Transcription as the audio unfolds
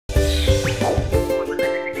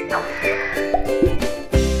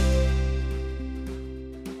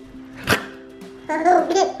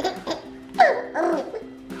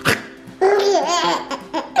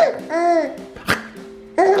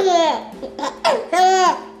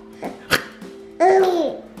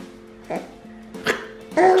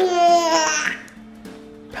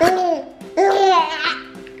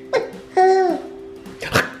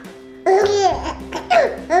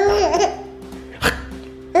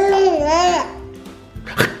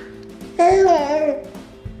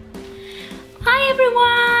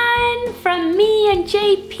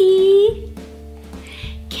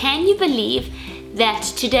you believe that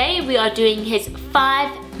today we are doing his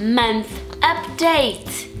 5-month update?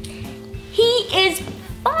 He is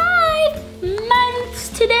 5 months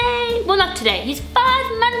today. Well, not today. He's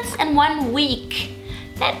 5 months and 1 week.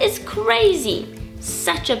 That is crazy.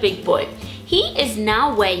 Such a big boy. He is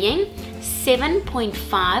now weighing 7.5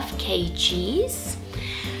 kgs.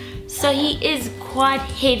 So he is quite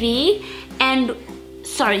heavy. And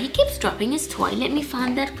sorry, he keeps dropping his toy. Let me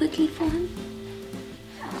find that quickly for him.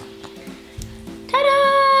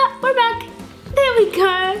 Ta-da! We're back. There we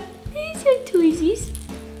go. These are toysies.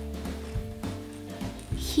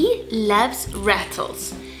 He loves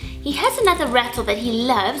rattles. He has another rattle that he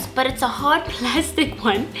loves, but it's a hard plastic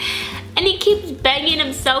one. And he keeps banging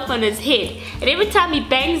himself on his head. And every time he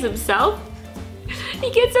bangs himself,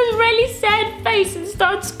 he gets a really sad face and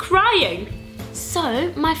starts crying.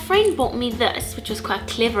 So my friend bought me this, which was quite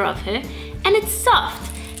clever of her, and it's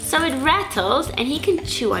soft. So it rattles and he can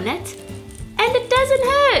chew on it and it doesn't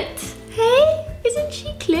hurt. Hey, isn't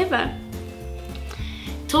she clever?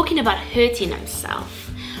 Talking about hurting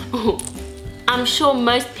himself. Oh, I'm sure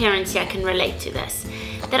most parents here can relate to this.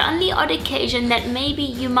 That on the odd occasion that maybe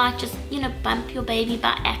you might just, bump your baby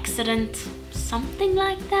by accident, something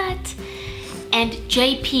like that. And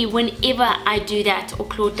JP, whenever I do that, or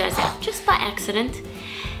Claude does that, just by accident,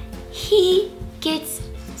 he gets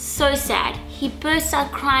so sad. He bursts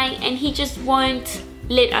out crying and he just won't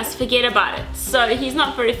let us forget about it. So he's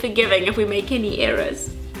not very forgiving if we make any errors.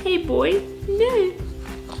 Hey boy, no.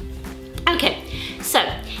 Okay, so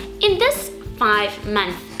in this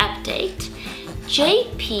 5-month update,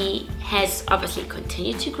 JP has obviously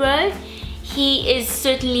continued to grow. He is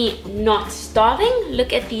certainly not starving.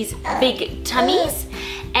 Look at these big tummies.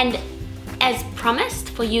 And as promised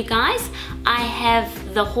for you guys, I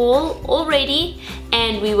have the haul all ready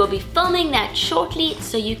and we will be filming that shortly,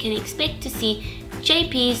 so you can expect to see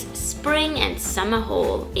JP's spring and summer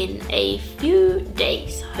haul in a few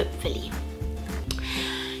days, hopefully.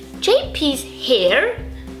 JP's hair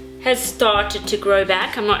has started to grow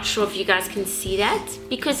back. I'm not sure if you guys can see that,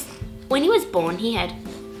 because when he was born he had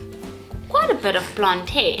quite a bit of blonde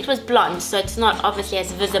hair. It was blonde, so it's not obviously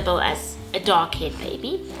as visible as a dark-haired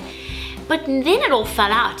baby. But then it all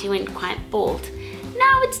fell out. He went quite bald.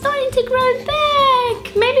 Now it's starting to grow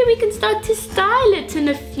back. Maybe we can start to style it in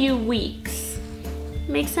a few weeks.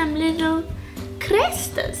 Make some little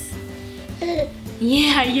crestas.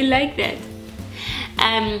 Yeah, you like that.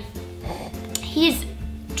 He's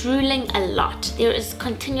drooling a lot. There is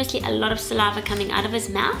continuously a lot of saliva coming out of his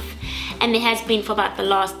mouth, and there has been for about the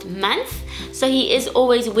last month. So he is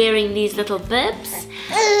always wearing these little bibs.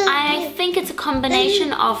 I think it's a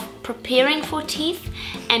combination of preparing for teeth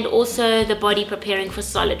and also the body preparing for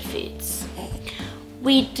solid foods.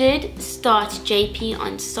 We did start JP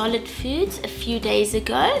on solid foods a few days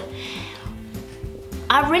ago.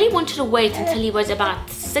 I really wanted to wait until he was about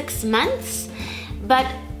 6 months, but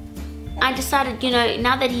I decided,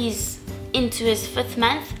 now that he's into his 5th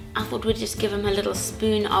month, I thought we'd just give him a little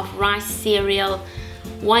spoon of rice cereal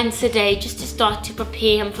once a day, just to start to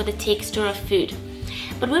prepare him for the texture of food.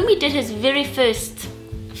 But when we did his very first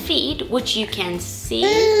feed, which you can see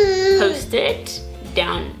posted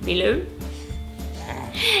down below,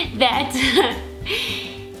 that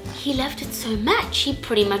he loved it so much, he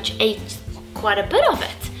pretty much ate quite a bit of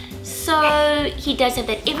it. So he does have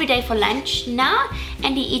that every day for lunch now,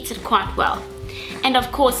 and he eats it quite well. And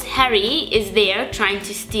of course Harry is there trying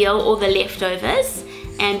to steal all the leftovers,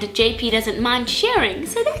 and JP doesn't mind sharing.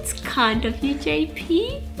 So that's kind of you,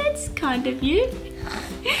 JP. That's kind of you.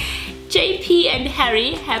 JP and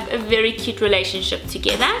Harry have a very cute relationship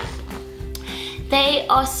together. They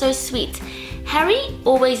are so sweet. Harry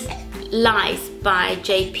always lies by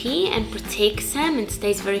JP and protects him and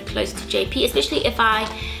stays very close to JP, especially if I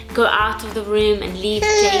go out of the room and leave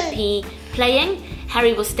JP playing.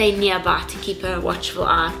 Harry will stay nearby to keep a watchful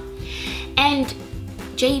eye. And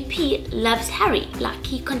JP loves Harry. Like,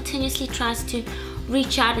 he continuously tries to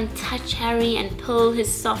reach out and touch Harry and pull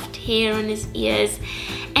his soft hair on his ears.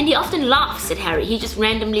 And he often laughs at Harry. He just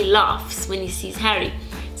randomly laughs when he sees Harry.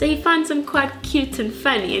 So he finds him quite cute and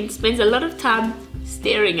funny and spends a lot of time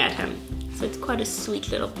staring at him. So it's quite a sweet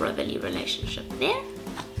little brotherly relationship there.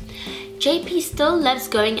 JP still loves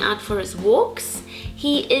going out for his walks.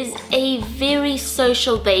 He is a very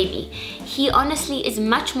social baby. He honestly is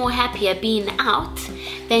much more happier being out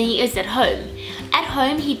than he is at home. At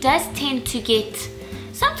home, he does tend to get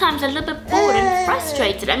sometimes a little bit bored and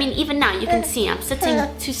frustrated. I mean, even now you can see I'm sitting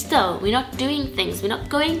too still. We're not doing things. We're not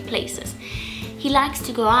going places. he likes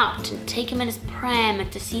to go out and take him in his pram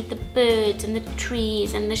and to see the birds and the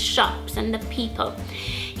trees and the shops and the people.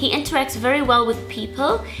 He interacts very well with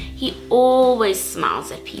people. He always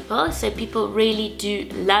smiles at people, so people really do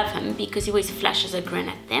love him because he always flashes a grin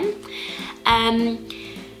at them.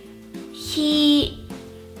 He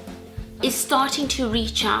is starting to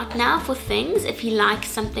reach out now for things. If he likes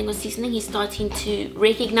something or sees something, he's starting to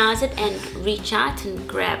recognize it and reach out and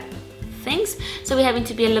grab things. So we're having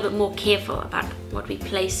to be a little bit more careful about what we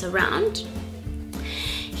place around.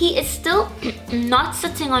 He is still not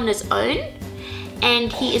sitting on his own,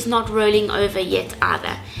 and he is not rolling over yet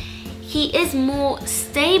either. He is more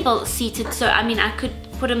stable seated, so I mean I could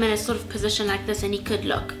put him in a sort of position like this and he could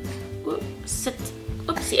look, sit,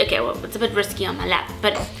 oopsie, okay, well it's a bit risky on my lap,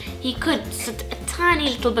 but he could sit a tiny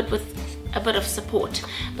little bit with a bit of support,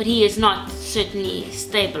 but he is not certainly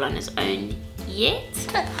stable on his own yet.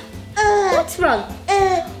 What's wrong?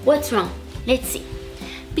 What's wrong? Let's see.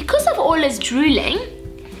 Because of all his drooling,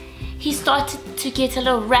 he started to get a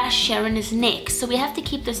little rash here in his neck, so we have to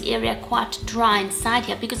keep this area quite dry inside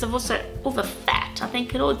here because of also all the fat. I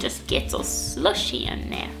think it all just gets all slushy in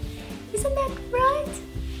there. Isn't that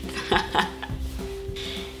right?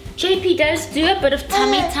 JP does do a bit of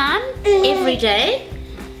tummy time every day.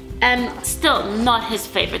 Still not his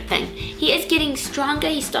favorite thing. He is getting stronger.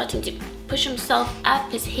 He's starting to push himself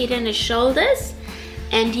up, his head and his shoulders,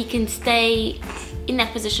 and he can stay in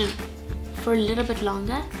that position for a little bit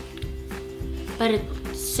longer. But it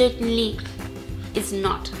certainly is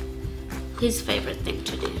not his favorite thing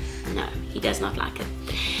to do. No, he does not like it.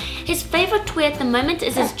 His favorite toy at the moment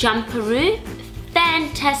is his jumperoo.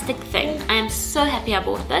 Fantastic thing. I am so happy I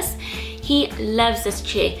bought this. He loves this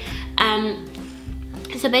chair.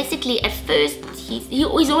 So basically at first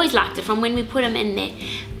he's always liked it from when we put him in there,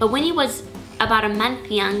 but when he was about a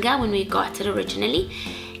month younger, when we got it originally,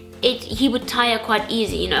 he would tire quite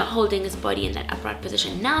easy, you know, holding his body in that upright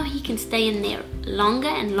position. Now he can stay in there longer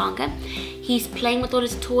and longer. He's playing with all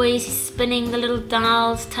his toys, he's spinning the little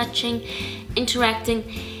dials, touching, interacting.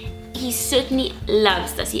 He certainly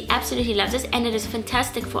loves this. He absolutely loves this, and it is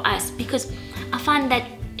fantastic for us because I find that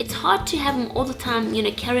it's hard to have him all the time, you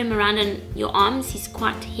know, carry him around in your arms. He's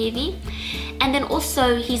quite heavy, and then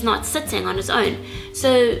also he's not sitting on his own,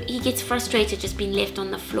 so he gets frustrated just being left on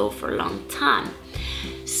the floor for a long time.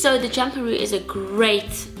 So the jumperoo is a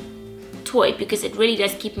great toy because it really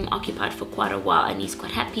does keep him occupied for quite a while, and he's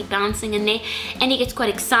quite happy bouncing in there, and he gets quite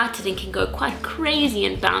excited and can go quite crazy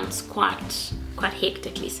and bounce quite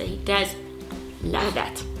hectically, so he does love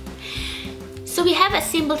that. So we have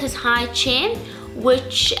assembled his high chair,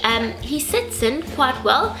 which he sits in quite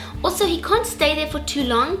well. Also, he can't stay there for too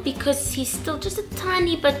long because he's still just a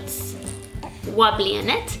tiny bit wobbly in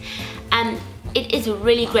it. It is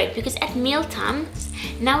really great because at mealtime,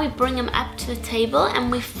 now we bring him up to the table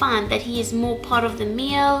and we find that he is more part of the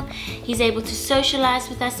meal. He's able to socialize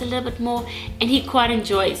with us a little bit more, and he quite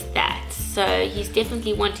enjoys that. So he's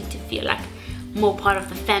definitely wanting to feel like more part of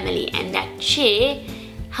the family, and that chair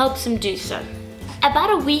helps him do so. About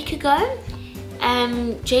a week ago,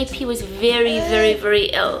 JP was very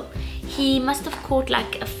ill. He must have caught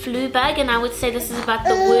like a flu bug, and I would say this is about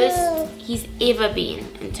the worst he's ever been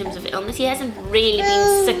in terms of illness. He hasn't really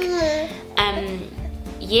been sick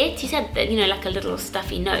yet. He's had, you know, like a little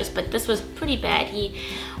stuffy nose, but this was pretty bad. He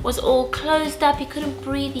was all closed up, he couldn't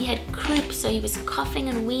breathe, he had croup, so he was coughing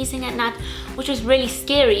and wheezing at night, which was really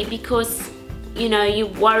scary because, you know, you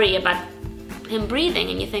worry about him breathing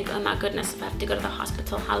and you think, oh my goodness, if I have to go to the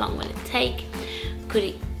hospital, how long will it take? Could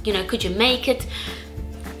he, you know, could you make it?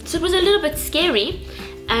 So it was a little bit scary,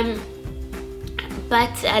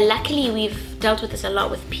 but luckily we've dealt with this a lot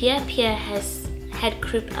with Pierre. Pierre has had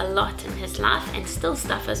croup a lot in his life and still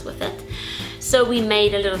suffers with it. So we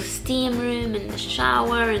made a little steam room in the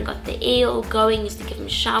shower and got the air all going, used to give him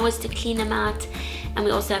showers to clean him out, and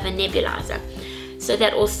we also have a nebulizer. So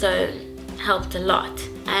that also helped a lot.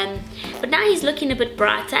 But now he's looking a bit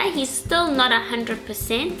brighter. He's still not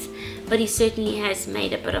 100%, but he certainly has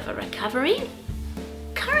made a bit of a recovery.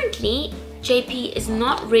 Currently, JP is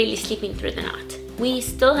not really sleeping through the night. We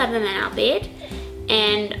still have him in our bed,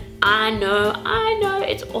 and I know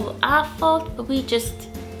it's all our fault, but we just,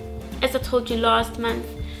 as I told you last month,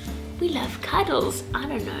 we love cuddles. I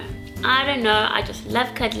don't know, I just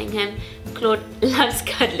love cuddling him. Claude loves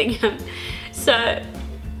cuddling him. So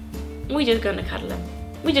we're just gonna cuddle him.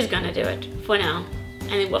 We're just gonna do it for now,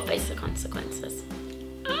 and then we'll face the consequences.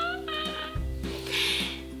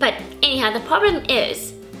 But anyhow, the problem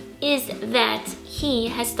is that he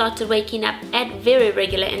has started waking up at very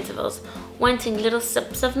regular intervals, wanting little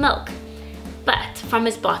sips of milk, but from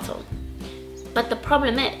his bottle. But the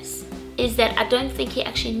problem is is that I don't think he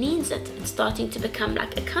actually needs it. It's starting to become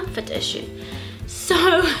like a comfort issue. So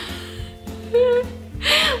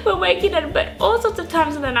we're waking up at all sorts of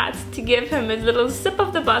times of the night to give him a little sip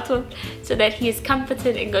of the bottle so that he is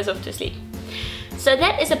comforted and goes off to sleep. So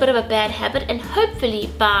that is a bit of a bad habit, and hopefully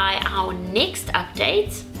by our next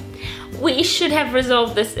update we should have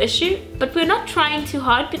resolved this issue, but we're not trying too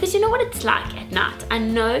hard because you know what it's like at night. I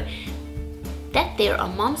know that there are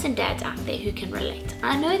moms and dads out there who can relate.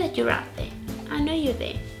 I know that you're out there. I know you're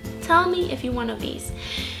there. Tell me if you're one of these.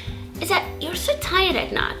 Is that you're so tired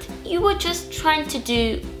at night. You were just trying to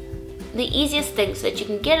do the easiest thing so that you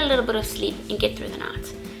can get a little bit of sleep and get through the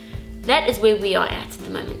night. That is where we are at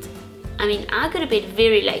the moment. I mean, I go to bed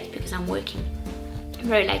very late because I'm working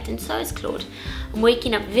very late, and so is Claude. I'm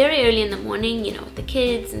waking up very early in the morning, you know, with the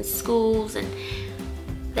kids and schools and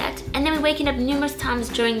that, and then we're waking up numerous times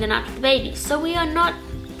during the night with the baby, so we are not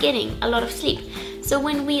getting a lot of sleep. So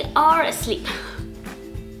when we are asleep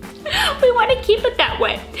we want to keep it that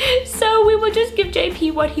way, so we will just give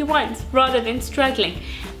JP what he wants rather than struggling.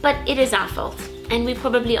 But it is our fault, and we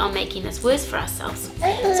probably are making this worse for ourselves.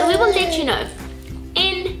 So we will let you know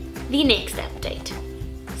in the next update.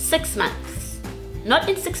 6 months, not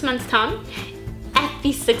in 6 months time, at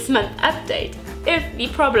the 6-month update, if the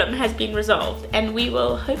problem has been resolved, and we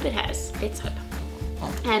will hope it has. Let's hope.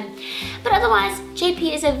 But otherwise,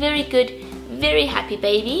 JP is a very good, very happy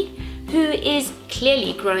baby who is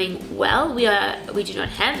clearly growing well. We do not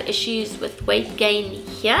have issues with weight gain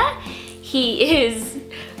here. He is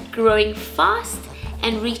growing fast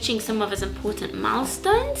and reaching some of his important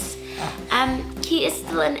milestones. He is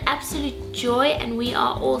still an absolute joy, and we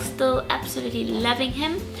are all still absolutely loving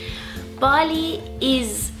him. Barley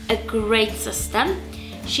is a great sister.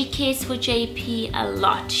 She cares for JP a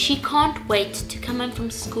lot. She can't wait to come home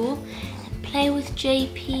from school and play with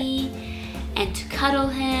JP and to cuddle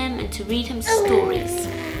him and to read him stories.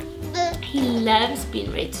 He loves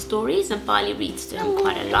being read stories, and Barley reads to him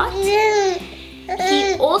quite a lot.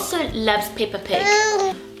 He also loves Peppa Pig.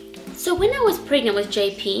 So when I was pregnant with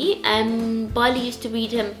JP, Barley used to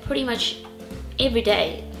read him pretty much every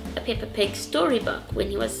day a Peppa Pig storybook when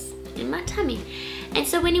he was in my tummy. And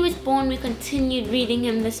so when he was born, we continued reading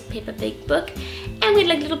him this Peppa Pig book, and we had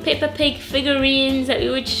like little Peppa Pig figurines that we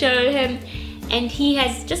would show him, and he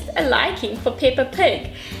has just a liking for Peppa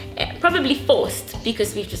Pig, probably forced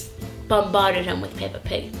because we've just bombarded him with Peppa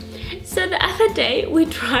Pig. So the other day we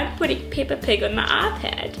tried putting Peppa Pig on the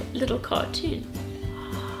iPad, little cartoon.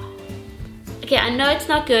 Okay, I know it's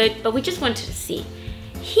not good, but we just wanted to see.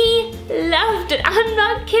 He loved it. I'm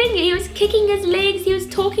not kidding you. He was kicking his legs, he was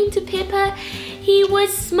talking to Peppa, he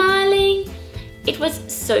was smiling. It was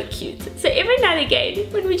so cute. So every now and again,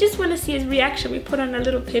 when we just want to see his reaction, we put on a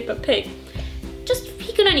little Peppa Pig.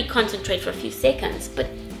 He can only concentrate for a few seconds, but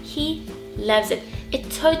he loves it. It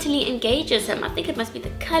totally engages him. I think it must be the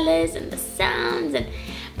colors and the sounds,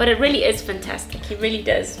 but it really is fantastic. He really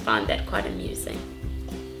does find that quite amusing.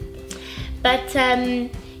 But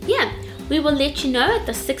yeah, we will let you know at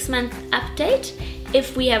the 6-month update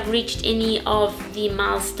if we have reached any of the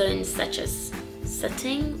milestones such as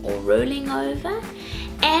sitting or rolling over,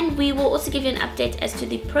 and we will also give you an update as to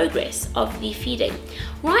the progress of the feeding.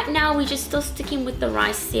 Right now we're just still sticking with the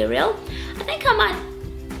rice cereal. I think I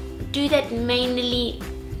might do that mainly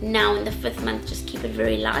now in the 5th month, just keep it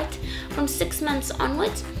very light. From 6 months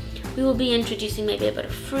onwards we will be introducing maybe a bit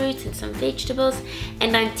of fruit and some vegetables,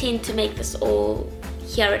 and I intend to make this all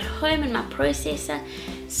here at home in my processor,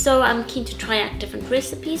 so I'm keen to try out different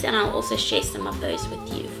recipes, and I'll also share some of those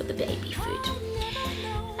with you for the baby food.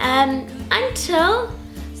 Until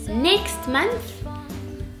next month,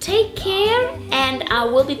 take care, and I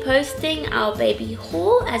will be posting our baby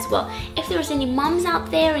haul as well. If there's any moms out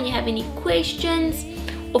there and you have any questions,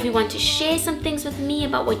 or if you want to share some things with me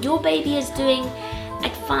about what your baby is doing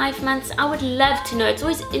at 5 months, I would love to know. It's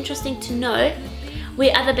always interesting to know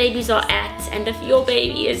where other babies are at and if your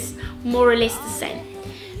baby is more or less the same.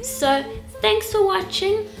 So thanks for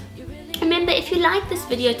watching. Remember, if you like this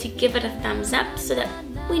video, to give it a thumbs up so that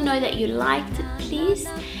we know that you liked it, please.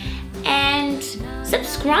 And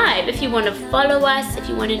subscribe if you want to follow us, if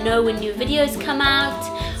you want to know when new videos come out,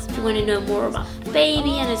 if you want to know more about the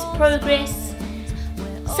baby and his progress.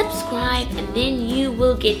 Subscribe, and then you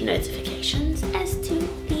will get notifications as to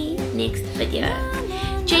the next video.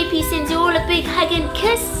 JP sends you all a big hug and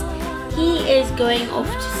kiss. He is going off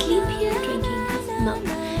to sleep here, drinking his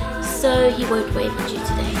milk, so he won't wave at you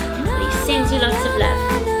today, but he sends you lots of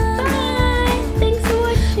love.